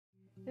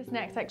This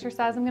next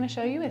exercise I'm going to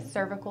show you is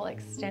cervical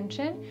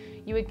extension.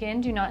 You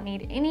again do not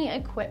need any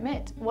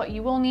equipment. What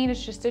you will need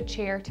is just a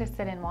chair to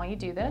sit in while you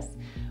do this.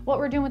 What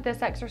we're doing with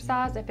this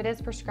exercise, if it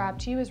is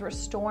prescribed to you, is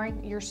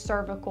restoring your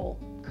cervical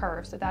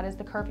curve. So that is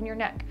the curve in your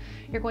neck.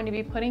 You're going to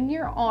be putting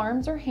your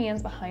arms or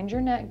hands behind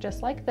your neck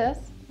just like this.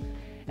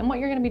 And what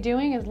you're going to be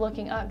doing is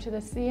looking up to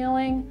the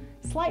ceiling,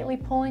 slightly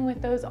pulling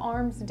with those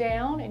arms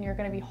down, and you're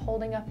going to be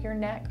holding up your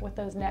neck with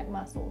those neck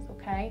muscles,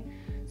 okay?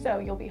 So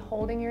you'll be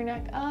holding your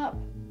neck up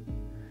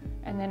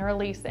and then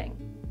releasing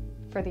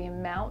for the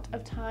amount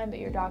of time that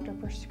your doctor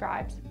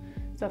prescribes.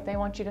 So if they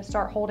want you to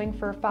start holding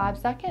for 5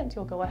 seconds,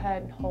 you'll go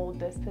ahead and hold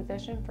this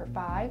position for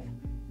 5,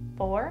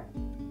 4,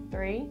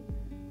 3,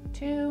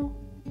 2,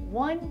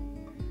 1.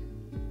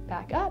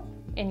 Back up,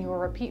 and you will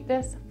repeat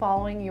this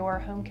following your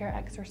home care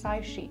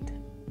exercise sheet.